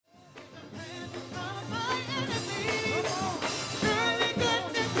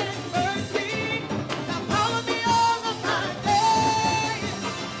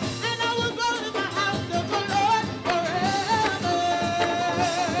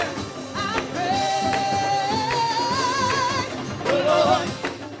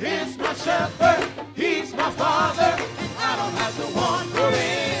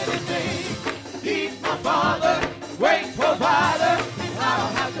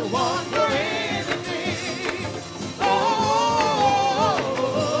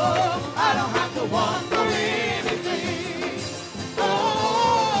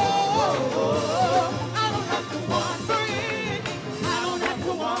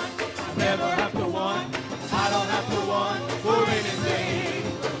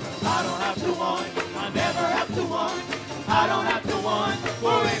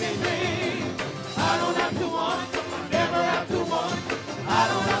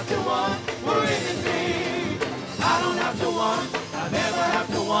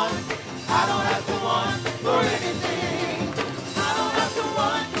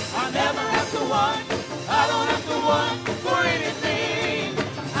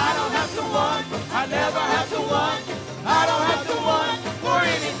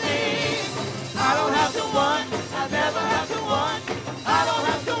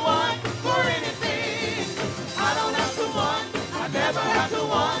to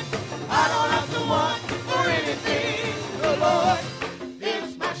want. I don't have to want for anything. The Lord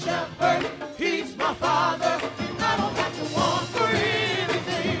is my shepherd. He's my father. I don't have to want for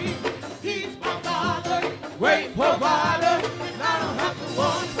anything. He's my father, great provider. And I don't have to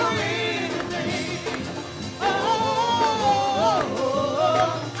want for anything. Oh,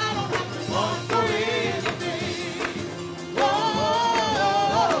 I don't have to want for anything. Oh,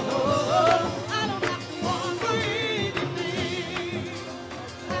 I don't have to want for anything.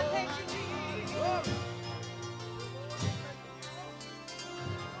 I thank you, Jesus.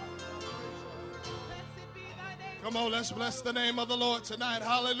 Come on, let's bless the name of the Lord tonight.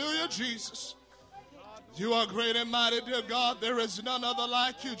 Hallelujah, Jesus. You are great and mighty, dear God. There is none other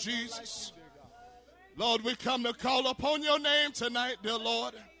like you, Jesus. Lord, we come to call upon your name tonight, dear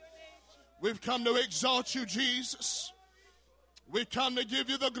Lord. We've come to exalt you, Jesus. We come to give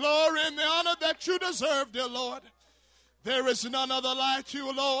you the glory and the honor that you deserve, dear Lord. There is none other like you,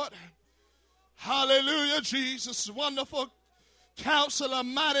 Lord. Hallelujah, Jesus. Wonderful Counselor,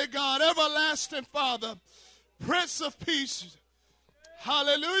 mighty God, everlasting Father, Prince of Peace.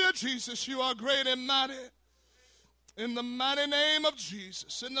 Hallelujah, Jesus. You are great and mighty. In the mighty name of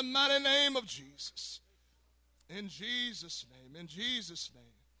Jesus. In the mighty name of Jesus. In Jesus' name. In Jesus' name.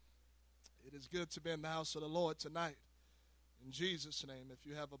 It is good to be in the house of the Lord tonight. In Jesus' name. If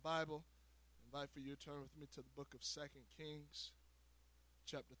you have a Bible, I invite for you to turn with me to the book of 2 Kings,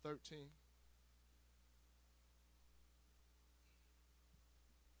 chapter 13.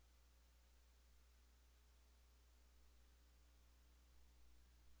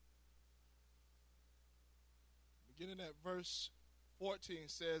 Beginning at verse 14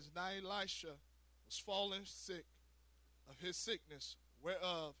 says, Now Elisha was fallen sick of his sickness,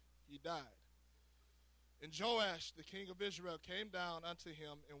 whereof he died. And Joash, the king of Israel, came down unto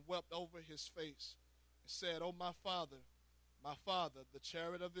him and wept over his face, and said, O my father, the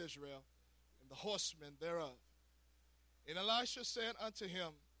chariot of Israel, and the horsemen thereof. And Elisha said unto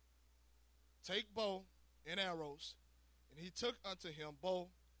him, Take bow and arrows. And he took unto him bow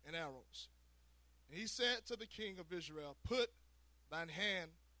and arrows. And he said to the king of Israel, Put thine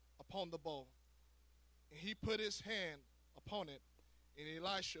hand upon the bow. And he put his hand upon it, and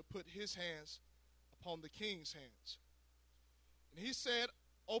Elisha put his hands upon the king's hands. And he said,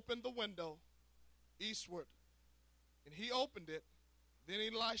 Open the window eastward. And he opened it. Then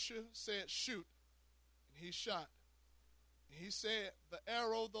Elisha said, Shoot. And he shot. And he said, The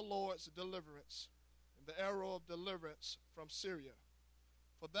arrow of the Lord's deliverance, and the arrow of deliverance from Syria.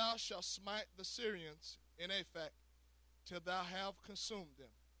 For thou shalt smite the Syrians in Aphek till thou have consumed them.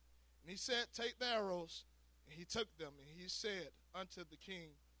 And he said, Take the arrows. And he took them. And he said unto the king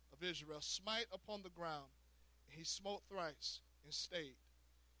of Israel, Smite upon the ground. And he smote thrice and stayed.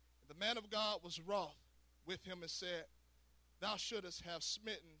 And the man of God was wroth with him and said, Thou shouldest have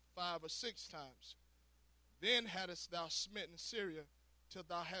smitten 5 or 6 times. Then hadst thou smitten Syria till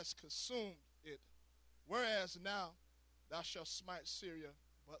thou hast consumed it. Whereas now thou shalt smite Syria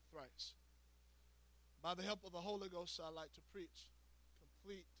but thrice. By the help of the Holy Ghost, I like to preach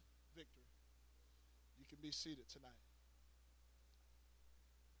complete victory. You can be seated tonight.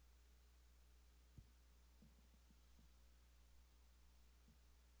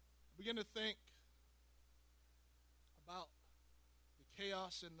 I begin to think about the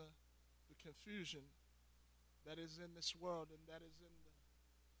chaos and the confusion that is in this world and that is in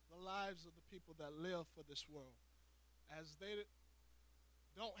the lives of the people that live for this world, as they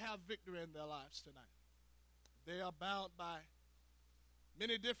don't have victory in their lives tonight. They are bound by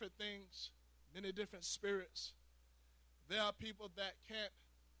many different things, many different spirits. There are people that can't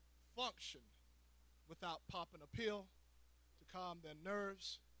function without popping a pill to calm their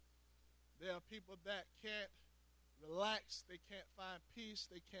nerves. There are people that can't relax, they can't find peace,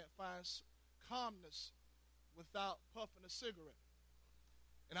 they can't find calmness without puffing a cigarette.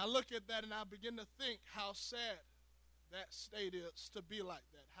 And I look at that and I begin to think how sad that state is to be like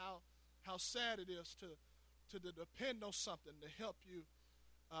that. How sad it is to depend on something to help you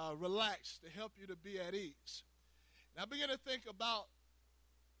relax, to help you to be at ease. And I begin to think about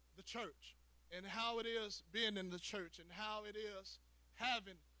the church and how it is being in the church and how it is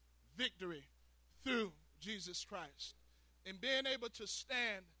having victory through Jesus Christ. And being able to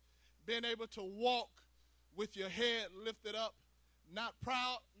stand, being able to walk with your head lifted up, not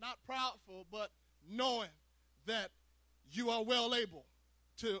proudful, but knowing that you are well able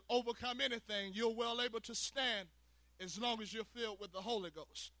to overcome anything. You're well able to stand as long as you're filled with the Holy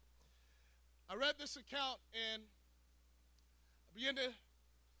Ghost. I read this account and I began to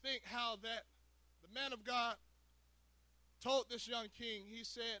think how that the man of God told this young king, he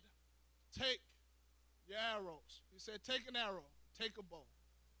said, take your arrows. He said, take an arrow, take a bow.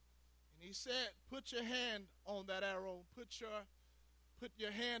 And he said, put your hand on that arrow. Put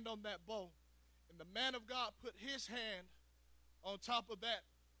your hand on that bow. And the man of God put his hand on top of that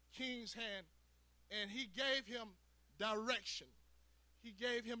king's hand, and he gave him direction. He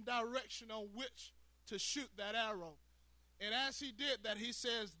gave him direction on which to shoot that arrow. And as he did that, he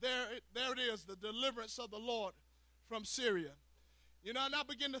says, there it is, the deliverance of the Lord from Syria. You know, and I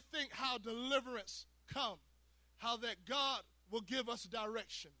begin to think how deliverance come, how that God will give us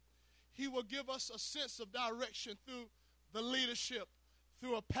direction. He will give us a sense of direction through the leadership,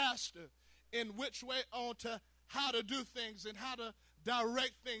 through a pastor, in which way on to how to do things and how to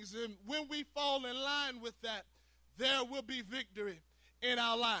direct things. And when we fall in line with that, there will be victory in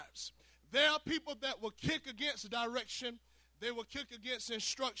our lives. There are people that will kick against direction. They will kick against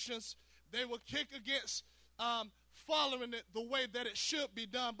instructions. They will kick against following it the way that it should be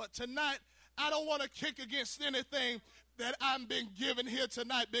done. But tonight, I don't want to kick against anything that I'm being given here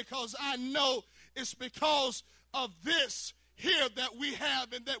tonight, because I know it's because of this here that we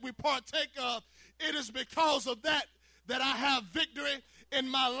have and that we partake of. It is because of that I have victory in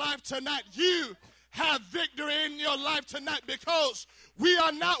my life tonight. You have victory in your life tonight, because we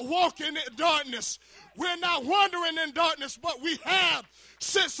are not walking in darkness. We're not wandering in darkness, but we have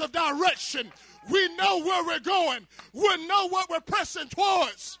sense of direction. We know where we're going. We know what we're pressing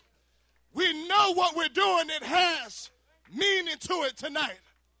towards. We know what we're doing. It has meaning to it tonight.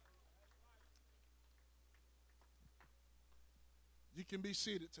 You can be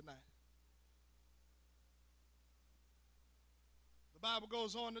seated tonight. The Bible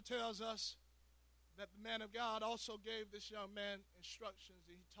goes on to tell us that the man of God also gave this young man instructions.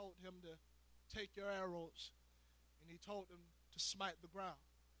 He told him to take your arrows, and he told him to smite the ground.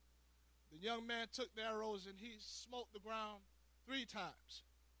 The young man took the arrows and he smote the ground 3 times.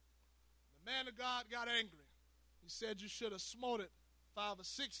 The man of God got angry. He said you should have smote it 5 or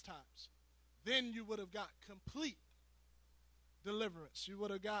 6 times. Then you would have got complete deliverance. You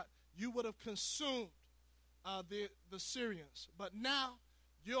would have consumed the Syrians. But now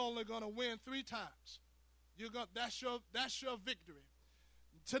you're only going to win 3 times. That's your victory.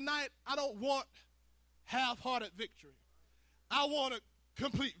 Tonight, I don't want half-hearted victory. I want a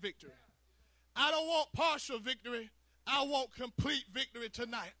complete victory. I don't want partial victory. I want complete victory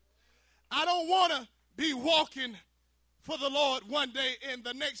tonight. I don't want to be walking for the Lord one day and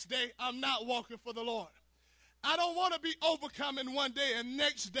the next day I'm not walking for the Lord. I don't want to be overcoming one day and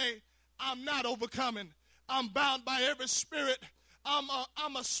next day I'm not overcoming. I'm bound by every spirit.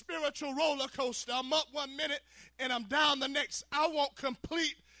 I'm a spiritual roller coaster. I'm up one minute and I'm down the next. I want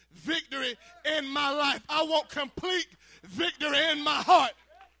complete victory in my life. I want complete victory in my heart.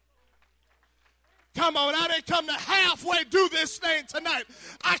 Come on, I didn't come to halfway do this thing tonight.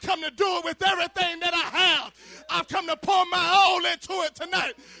 I come to do it with everything that I have. I've come to pour my all into it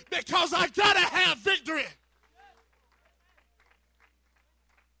tonight because I got to have victory.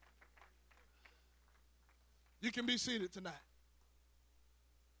 You can be seated tonight.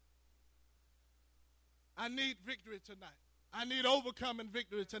 I need victory tonight. I need overcoming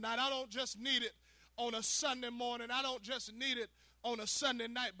victory tonight. I don't just need it on a Sunday morning. I don't just need it on a Sunday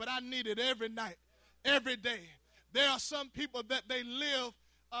night, but I need it every night, every day. There are some people that they live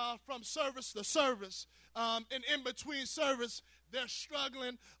from service to service. And in between service, they're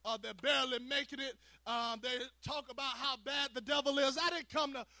struggling. They're barely making it. They talk about how bad the devil is. I didn't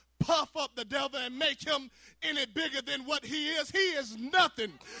come to puff up the devil and make him any bigger than what he is. He is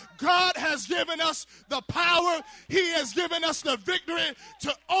nothing. God has given us the power. He has given us the victory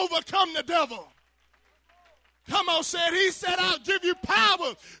to overcome the devil. Come on, said he said, I'll give you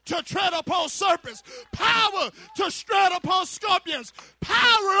power to tread upon serpents, power to tread upon scorpions,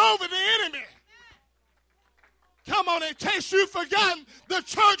 power over the enemy. Come on, in case you've forgotten, the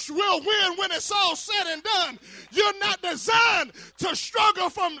church will win when it's all said and done. You're not designed to struggle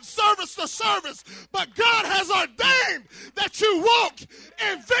from service to service, but God has ordained that you walk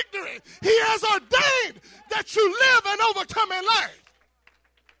in victory. He has ordained that you live an overcoming life.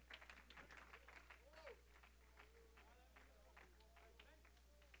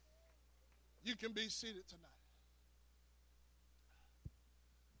 You can be seated tonight.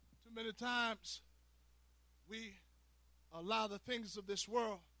 Too many times we allow the things of this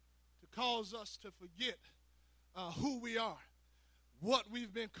world to cause us to forget who we are, what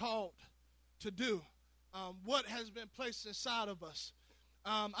we've been called to do, what has been placed inside of us.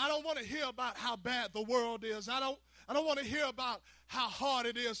 I don't want to hear about how bad the world is. I I don't want to hear about how hard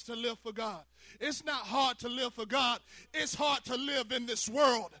it is to live for God. It's not hard to live for God. It's hard to live in this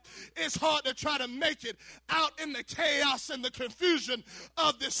world. It's hard to try to make it out in the chaos and the confusion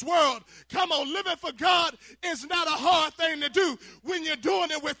of this world. Come on, living for God is not a hard thing to do when you're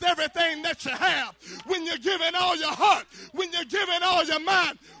doing it with everything that you have, when you're giving all your heart, when you're giving all your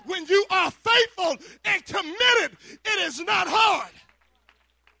mind, when you are faithful and committed. It is not hard.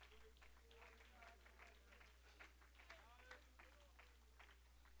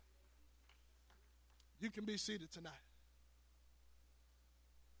 You can be seated tonight.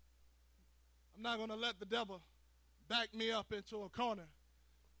 I'm not going to let the devil back me up into a corner.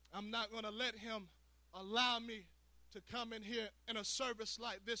 I'm not going to let him allow me to come in here in a service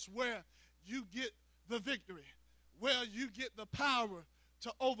like this where you get the victory, where you get the power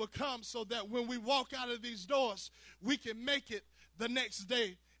to overcome, so that when we walk out of these doors, we can make it the next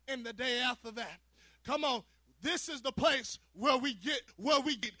day and the day after that. Come on. This is the place where we get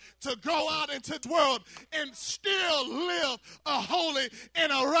to go out into the world and still live a holy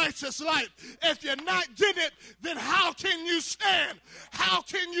and a righteous life. If you're not getting it, then how can you stand? How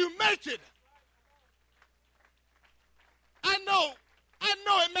can you make it? I know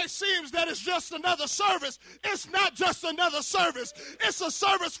it may seem that it's just another service. It's not just another service. It's a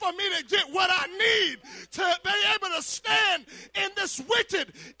service for me to get what I need to be able to stand in this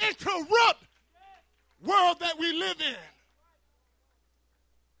wicked and corrupt world that we live in.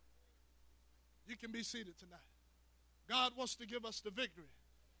 You can be seated tonight. God wants to give us the victory.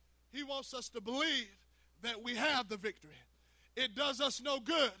 He wants us to believe that we have the victory. It does us no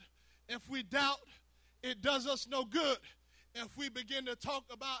good if we doubt. It does us no good if we begin to talk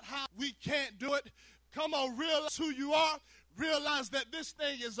about how we can't do it. Come on, realize who you are. Realize that this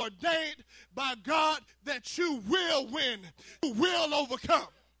thing is ordained by God, that you will win. You will overcome.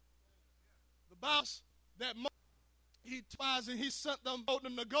 The Bible that he spies and he sent them, told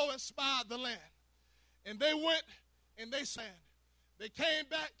them to go and spy the land. And they went and they sang. They came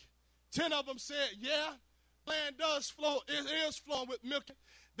back. 10 of them said, yeah, land does flow. It is flowing with milk.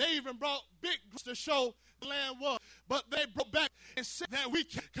 They even brought big to show the land was. But they brought back and said that we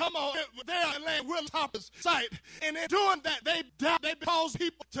can come on there and land will top his sight. And in doing that, they doubt. They cause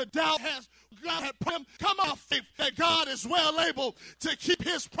people to doubt. Has God had put them come off faith that God is well able to keep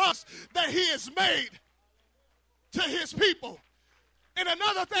his promise that he has made to his people. And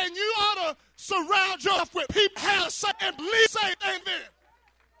another thing, you ought to surround yourself with people who have say and believe same thing then.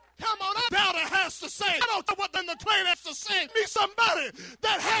 Come on, I doubt it has to say. I don't know what the claim has to say. Give me somebody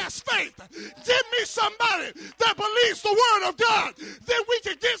that has faith. Give me somebody that believes the word of God. Then we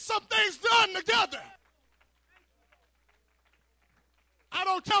can get some things done together. I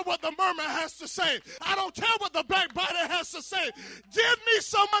don't care what the murmur has to say. I don't care what the backbiter has to say. Give me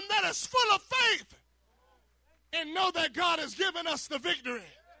someone that is full of faith and know that God has given us the victory.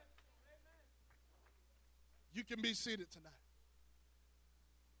 You can be seated tonight.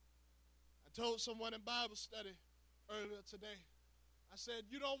 I told someone in Bible study earlier today, I said,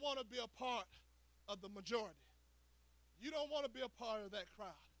 you don't want to be a part of the majority. You don't want to be a part of that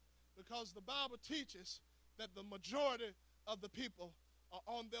crowd, because the Bible teaches that the majority of the people are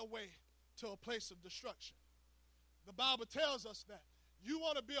on their way to a place of destruction. The Bible tells us that you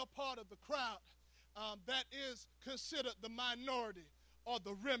want to be a part of the crowd that is considered the minority or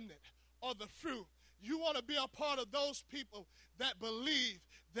the remnant or the few. You want to be a part of those people that believe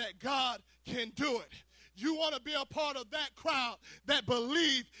that God can do it. You want to be a part of that crowd that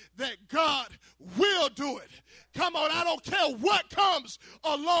believe that God will do it. Come on, I don't care what comes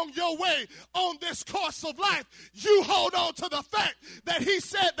along your way on this course of life. You hold on to the fact that he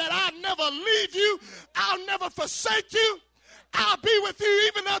said that I'll never leave you. I'll never forsake you. I'll be with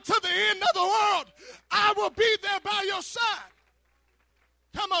you even until the end of the world. I will be there by your side.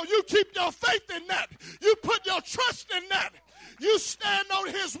 Come on, you keep your faith in that. You put your trust in that. You stand on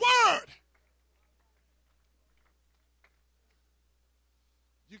his word.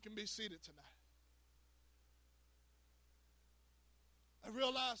 You can be seated tonight. I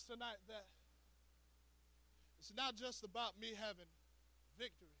realize tonight that it's not just about me having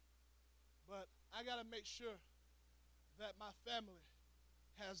victory, but I got to make sure that my family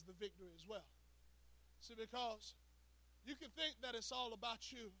has the victory as well. See, because you can think that it's all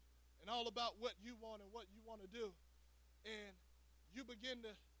about you and all about what you want and what you want to do, and you begin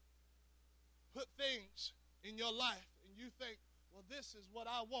to put things in your life, and you think, well, this is what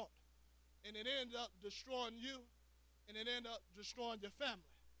I want, and it ends up destroying you, and it ends up destroying your family.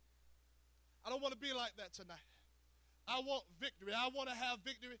 I don't want to be like that tonight. I want victory. I want to have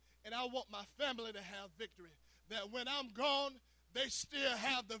victory, and I want my family to have victory. That when I'm gone, they still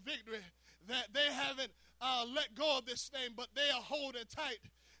have the victory. That they haven't let go of this thing, but they are holding tight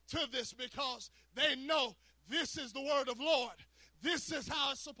to this because they know this is the word of Lord. This is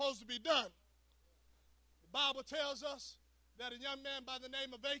how it's supposed to be done. The Bible tells us that a young man by the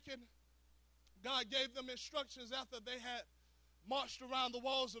name of Achan, God gave them instructions after they had marched around the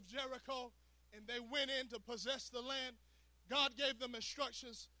walls of Jericho and they went in to possess the land. God gave them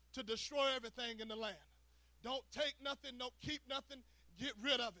instructions to destroy everything in the land. Don't take nothing, don't keep nothing, get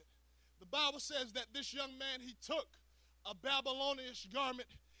rid of it. The Bible says that this young man, he took a Babylonian garment,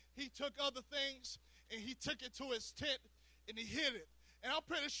 he took other things, and he took it to his tent, and he hid it. And I'm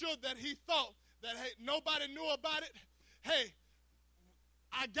pretty sure that he thought that, hey, nobody knew about it. Hey,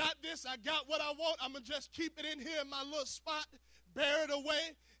 I got this, I got what I want, I'm going to just keep it in here in my little spot, bear it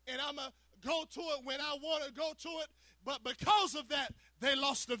away, and I'm going to go to it when I want to go to it. But because of that, they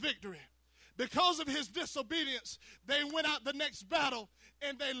lost the victory. Because of his disobedience, they went out the next battle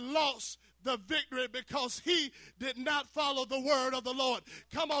and they lost the victory because he did not follow the word of the Lord.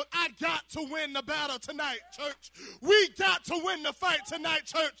 Come on, I got to win the battle tonight, church. We got to win the fight tonight,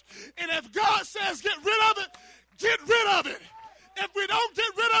 church. And if God says get rid of it, get rid of it. If we don't get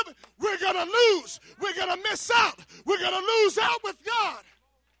rid of it, we're going to lose. We're going to miss out. We're going to lose out with God.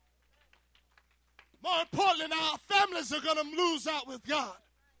 More importantly, our families are going to lose out with God.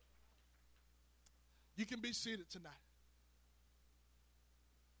 You can be seated tonight.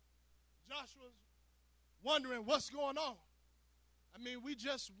 Joshua's wondering what's going on. I mean, we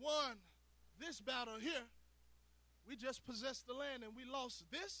just won this battle here. We just possessed the land and we lost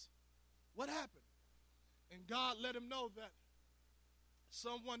this. What happened? And God let him know that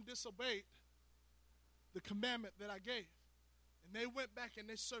someone disobeyed the commandment that I gave. And they went back and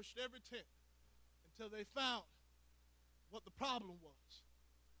they searched every tent until they found what the problem was.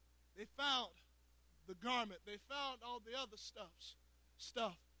 They found the garment. They found all the other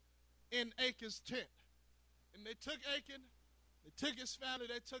stuff in Achan's tent. And they took Achan, they took his family,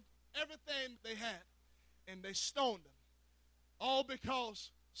 they took everything they had, and they stoned him. All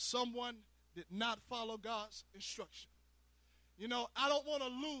because someone did not follow God's instruction. You know, I don't want to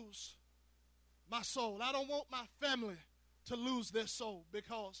lose my soul. I don't want my family to lose their soul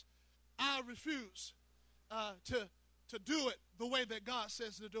because I refuse to do it the way that God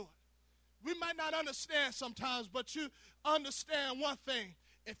says to do it. We might not understand sometimes, but you understand one thing.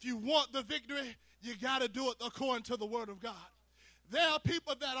 If you want the victory, you got to do it according to the word of God. There are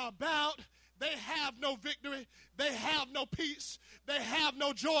people that are bound. They have no victory. They have no peace. They have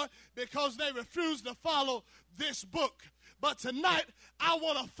no joy because they refuse to follow this book. But tonight, I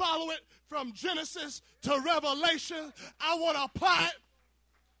want to follow it from Genesis to Revelation. I want to apply it.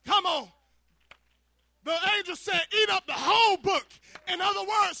 Come on. The angel said, eat up the whole book. In other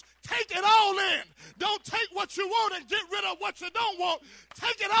words, take it all in. Don't take what you want and get rid of what you don't want.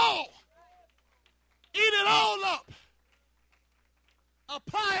 Take it all. Eat it all up.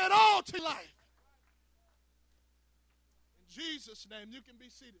 Apply it all to life. In Jesus' name, you can be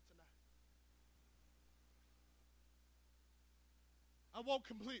seated tonight. I want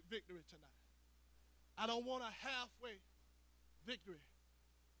complete victory tonight. I don't want a halfway victory.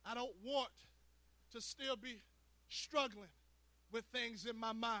 I don't want to still be struggling with things in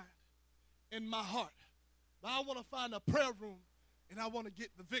my mind, in my heart. But I want to find a prayer room and I want to get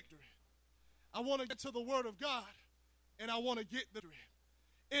the victory. I want to get to the word of God and I want to get the victory.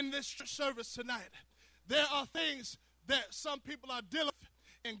 In this service tonight, there are things that some people are dealing with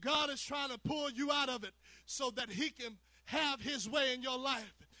and God is trying to pull you out of it so that he can have his way in your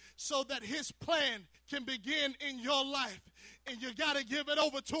life, so that his plan can begin in your life. And you got to give it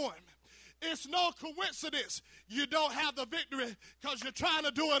over to him. It's no coincidence you don't have the victory because you're trying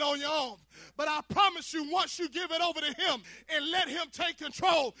to do it on your own. But I promise you, once you give it over to him and let him take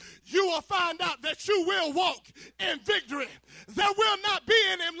control, you will find out that you will walk in victory. There will not be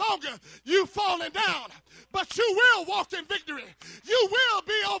any longer you falling down, but you will walk in victory. You will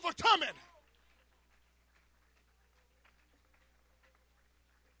be overcoming.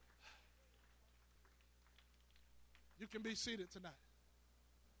 You can be seated tonight.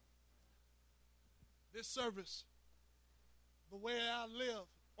 This service, the way I live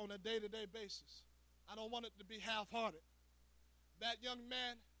on a day-to-day basis, I don't want it to be half-hearted. That young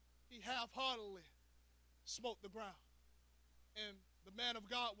man, he half-heartedly smote the ground. And the man of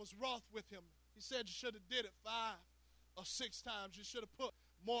God was wroth with him. He said you should have did it 5 or 6 times. You should have put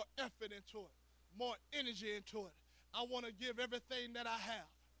more effort into it, more energy into it. I want to give everything that I have.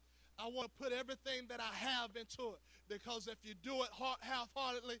 I want to put everything that I have into it, because if you do it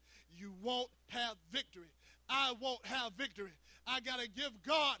half-heartedly, you won't have victory. I won't have victory. I got to give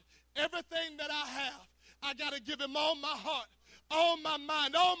God everything that I have. I got to give him all my heart, on my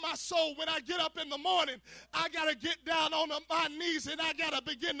mind, on my soul. When I get up in the morning, I got to get down on my knees and I got to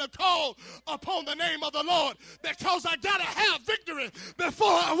begin to call upon the name of the Lord, because I got to have victory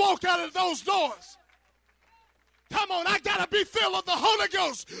before I walk out of those doors. Come on, I got to be filled with the Holy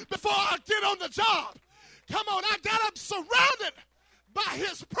Ghost before I get on the job. Come on, I got to be surrounded by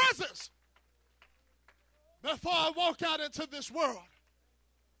his presence before I walk out into this world.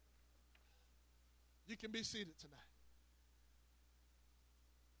 You can be seated tonight.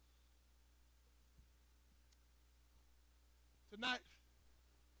 Tonight,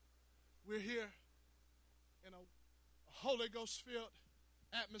 we're here in a Holy Ghost-filled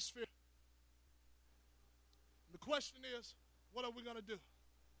atmosphere. The question is, what are we going to do?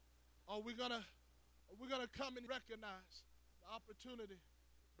 Are we going to come and recognize the opportunity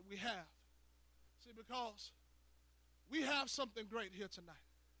that we have? See, because we have something great here tonight.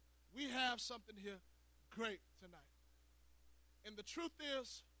 We have something here great tonight. And the truth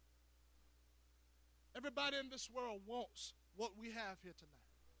is, everybody in this world wants what we have here tonight.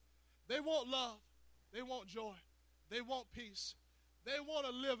 They want love. They want joy. They want peace. They want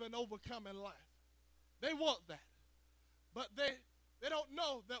to live an overcoming life. They want that. But they don't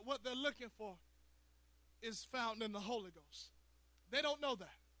know that what they're looking for is found in the Holy Ghost. They don't know that.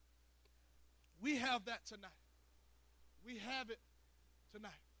 We have that tonight. We have it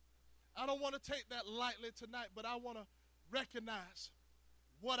tonight. I don't want to take that lightly tonight, but I want to recognize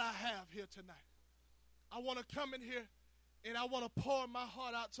what I have here tonight. I want to come in here and I want to pour my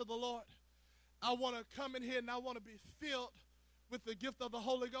heart out to the Lord. I want to come in here and I want to be filled with the gift of the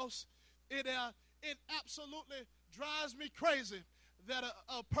Holy Ghost. It absolutely drives me crazy that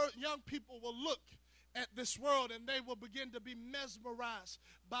young people will look at this world and they will begin to be mesmerized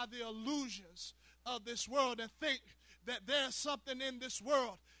by the illusions of this world and think that there's something in this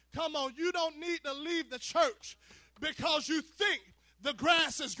world. Come on, you don't need to leave the church because you think the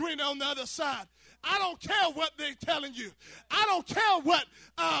grass is greener on the other side. I don't care what they're telling you. I don't care what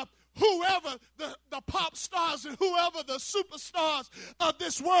whoever the pop stars and whoever the superstars of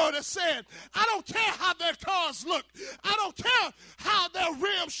this world are saying. I don't care how their cars look. I don't care how their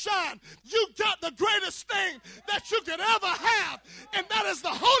rims shine. You got the greatest thing that you could ever have, and that is the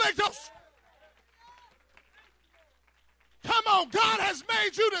Holy Ghost. Come on, God has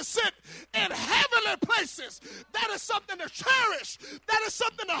made you to sit in heavenly places. That is something to cherish. That is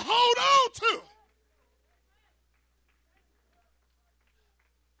something to hold on to.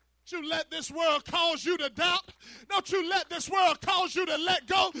 Don't you let this world cause you to doubt. Don't you let this world cause you to let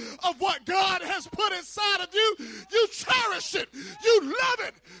go of what God has put inside of you. You cherish it. You love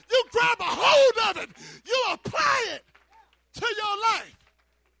it. You grab a hold of it. You apply it to your life.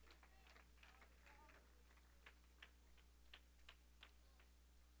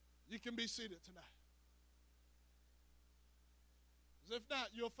 You can be seated tonight. Because if not,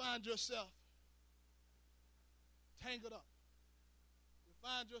 you'll find yourself tangled up.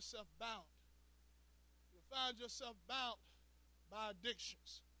 Find yourself bound. You'll find yourself bound by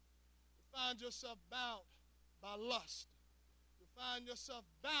addictions. You'll find yourself bound by lust. You'll find yourself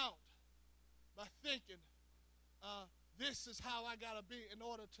bound by thinking, this is how I got to be in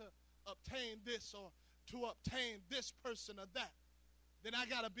order to obtain this or to obtain this person or that. Then I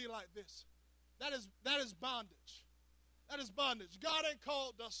got to be like this. That is bondage. That is bondage. God ain't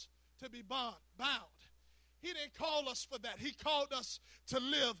called us to be bound. He didn't call us for that. He called us to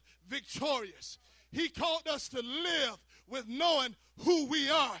live victorious. He called us to live with knowing who we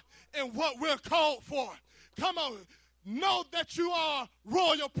are and what we're called for. Come on. Know that you are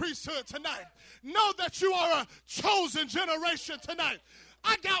royal priesthood tonight. Know that you are a chosen generation tonight.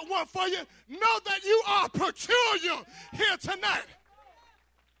 I got one for you. Know that you are peculiar here tonight.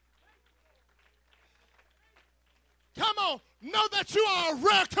 Come on. Know that you are a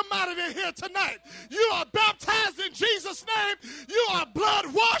rare commodity here tonight. You are baptized in Jesus' name. You are blood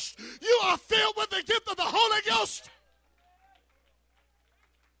washed. You are filled with the gift of the Holy Ghost.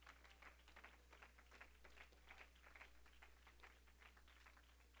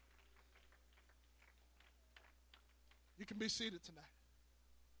 You can be seated tonight.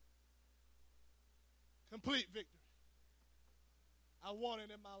 Complete victory. I want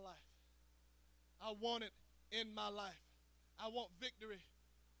it in my life. I want it in my life. I want victory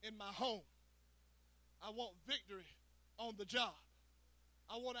in my home. I want victory on the job.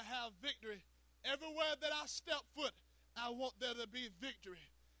 I want to have victory everywhere that I step foot. I want there to be victory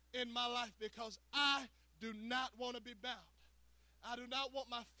in my life because I do not want to be bound. I do not want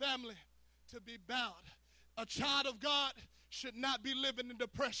my family to be bound. A child of God should not be living in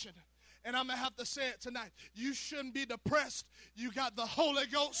depression And I'm going to have to say it tonight. You shouldn't be depressed. You got the Holy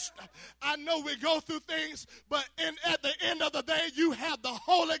Ghost. I know we go through things, but at the end of the day, you have the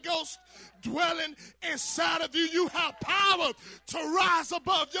Holy Ghost dwelling inside of you. You have power to rise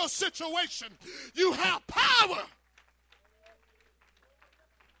above your situation. You have power.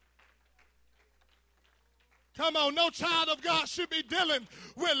 Come on, no child of God should be dealing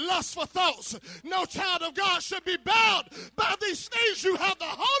with lustful thoughts. No child of God should be bound by these things. You have the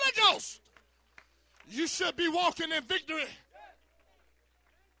Holy Ghost. You should be walking in victory.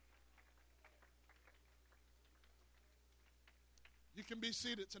 You can be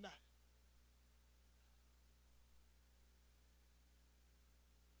seated tonight.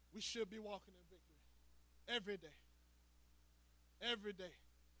 We should be walking in victory every day. Every day.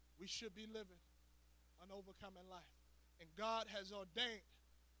 We should be living an overcoming life. And God has ordained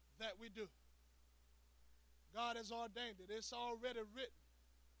that we do. God has ordained it. It's already written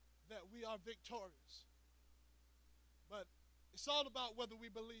that we are victorious. But it's all about whether we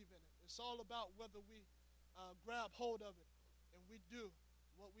believe in it. It's all about whether we grab hold of it and we do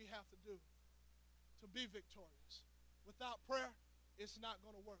what we have to do to be victorious. Without prayer, it's not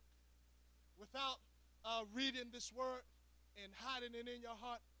going to work. Without reading this word and hiding it in your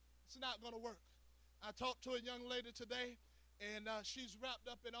heart, it's not going to work. I talked to a young lady today, and she's wrapped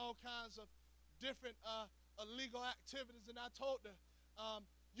up in all kinds of different illegal activities, and I told her,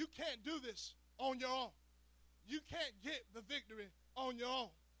 you can't do this on your own. You can't get the victory on your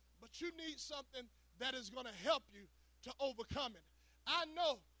own, but you need something that is going to help you to overcome it. I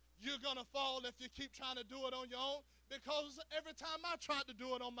know you're going to fall if you keep trying to do it on your own, because every time I tried to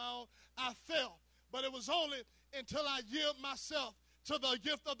do it on my own, I fell. But it was only until I yielded myself to the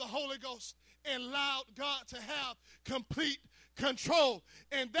gift of the Holy Ghost and allowed God to have complete control.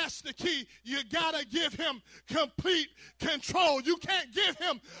 And that's the key. You got to give him complete control. You can't give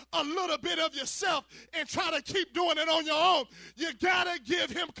him a little bit of yourself and try to keep doing it on your own. You got to give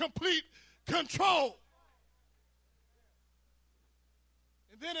him complete control.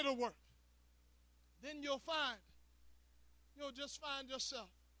 And then it'll work. Then you'll just find yourself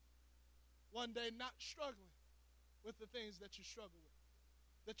one day not struggling with the things that you struggle with,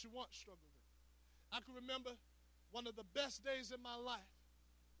 that you once struggled with. I can remember one of the best days in my life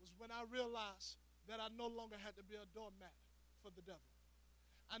was when I realized that I no longer had to be a doormat for the devil.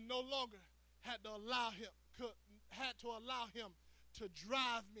 I no longer had to allow him to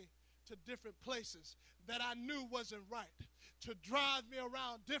drive me to different places that I knew wasn't right, to drive me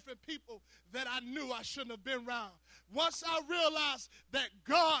around different people that I knew I shouldn't have been around. Once I realized that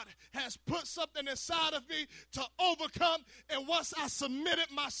God has put something inside of me to overcome, and once I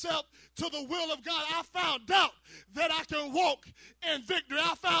submitted myself to the will of God, I found out that I can walk in victory.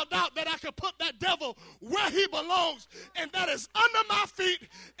 I found out that I can put that devil where he belongs, and that is under my feet,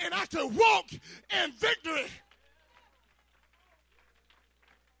 and I can walk in victory.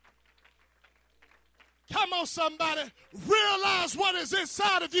 Come on, somebody. Realize what is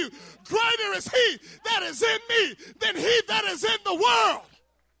inside of you. Greater is he that is in me than he that is in the world.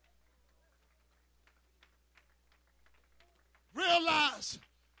 Realize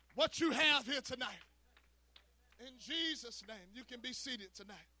what you have here tonight. In Jesus' name, you can be seated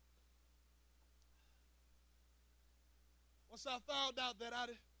tonight. Once I found out that I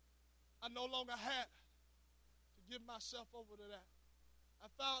no longer had to give myself over to that, I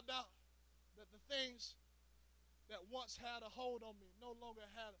found out that the things that once had a hold on me no longer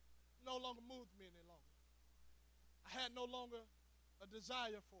moved me any longer. I had no longer a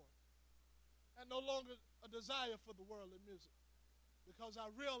desire for it. I had no longer a desire for the worldly music, because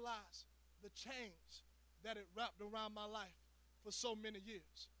I realized the chains that it wrapped around my life for so many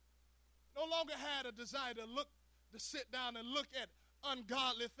years. No longer had a desire to sit down and look at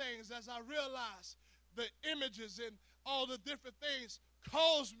ungodly things, as I realized the images and all the different things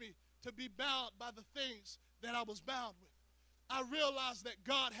caused me to be bound by the things that I was bound with. I realized that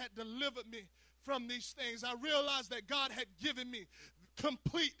God had delivered me from these things. I realized that God had given me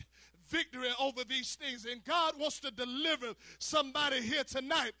complete victory over these things. And God wants to deliver somebody here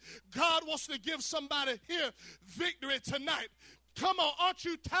tonight. God wants to give somebody here victory tonight. Come on, aren't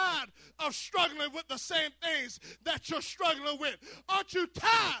you tired of struggling with the same things that you're struggling with? Aren't you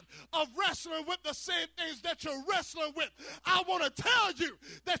tired of wrestling with the same things that you're wrestling with? I want to tell you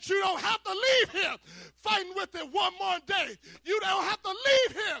that you don't have to leave here fighting with it one more day. You don't have to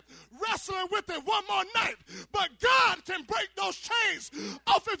leave here wrestling with it one more night. But God can break those chains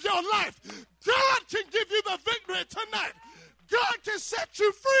off of your life. God can give you the victory tonight. God can set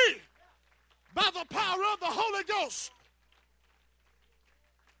you free by the power of the Holy Ghost.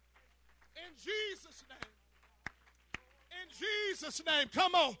 In Jesus' name. In Jesus' name,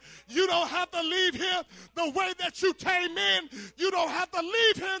 come on. You don't have to leave here the way that you came in. You don't have to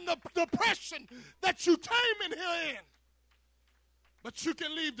leave here in the depression that you came in here in. But you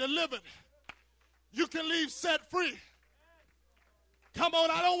can leave delivered. You can leave set free. Come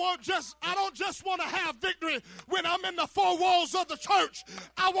on, I don't just want to have victory when I'm in the four walls of the church.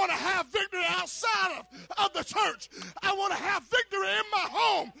 I want to have victory outside of the church. I want to have victory in my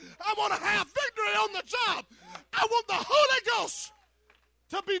home. I want to have victory on the job. I want the Holy Ghost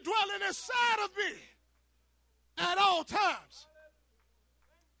to be dwelling inside of me at all times.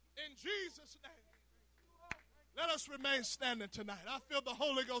 In Jesus' name. Let us remain standing tonight. I feel the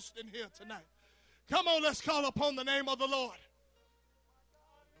Holy Ghost in here tonight. Come on, let's call upon the name of the Lord.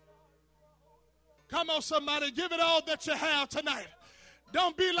 Come on, somebody, give it all that you have tonight.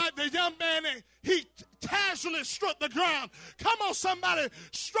 Don't be like the young man and he casually struck the ground. Come on, somebody,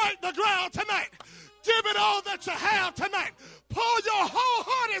 strike the ground tonight. Give it all that you have tonight. Pour your whole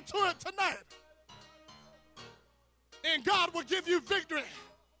heart into it tonight. And God will give you victory.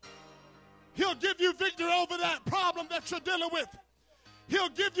 He'll give you victory over that problem that you're dealing with. He'll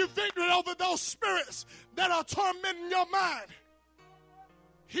give you victory over those spirits that are tormenting your mind.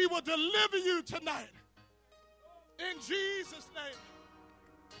 He will deliver you tonight. In Jesus' name.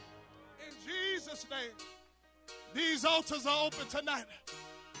 In Jesus' name. These altars are open tonight.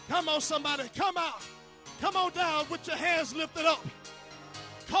 Come on, somebody. Come out. Come on down with your hands lifted up.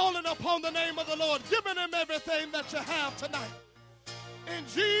 Calling upon the name of the Lord. Giving him everything that you have tonight. In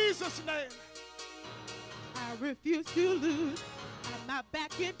Jesus' name. I refuse to lose. I'm not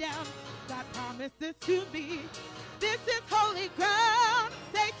backing down. God promised this to me. This is holy ground.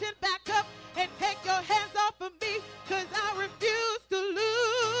 Satan, back up and take your hands off of me, because I refuse to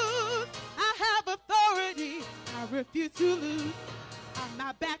lose. I have authority. I refuse to lose. I'm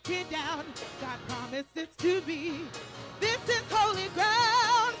not backing down. God promised this to me. This is holy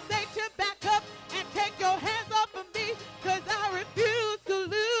ground. Satan, back up and take your hands off of me, because I refuse to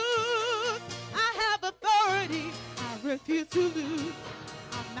lose. I have authority. I refuse to lose.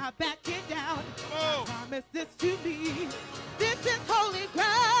 I'm not backing down. God promised this to me. This is holy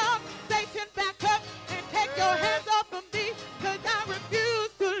ground. Satan, back up and take your hands off of me, because I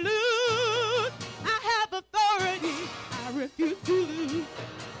refuse to lose. I have authority. I refuse to lose.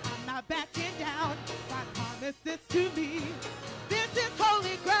 I'm not backing down. God promised this to me. This is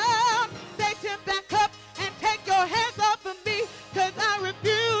holy ground. Satan, back up and take your hands off of me, because I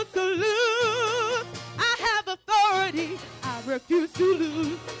refuse to lose. I have authority. I refuse to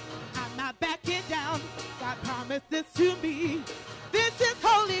lose. I'm not backing down. God promised this to me. This is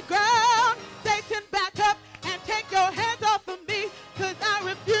holy ground. Satan, back up and take your hands off of me, because I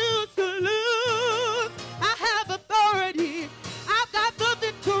refuse to lose. I have authority. I've got the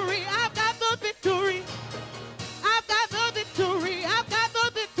victory. I've got the victory. I've got the victory. I've got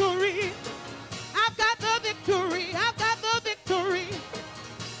the victory. I've got the victory. I've got the victory.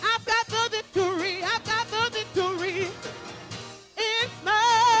 I've got the victory. I've got the victory. It's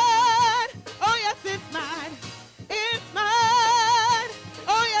mine. Oh, yes, it's mine. It's mine.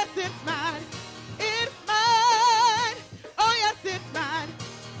 Oh, yes, it's mine. It's mine. Oh, yes, it's mine.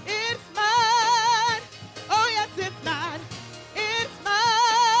 It's mine. Oh, yes, it's mine. It's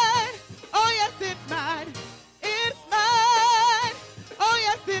mine. Oh, yes, it's mine. It's mine. Oh,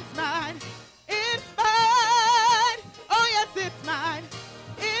 yes, it's mine. It's mine. Oh, yes, it's mine.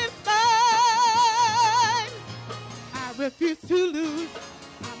 It's mine. I refuse to lose.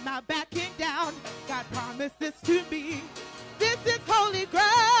 I'm not backing down. God promised this to me. This is holy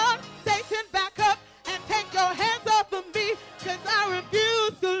ground. Satan, back up and take your hands off of me, because I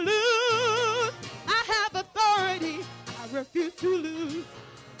refuse to lose. I have authority. I refuse to lose.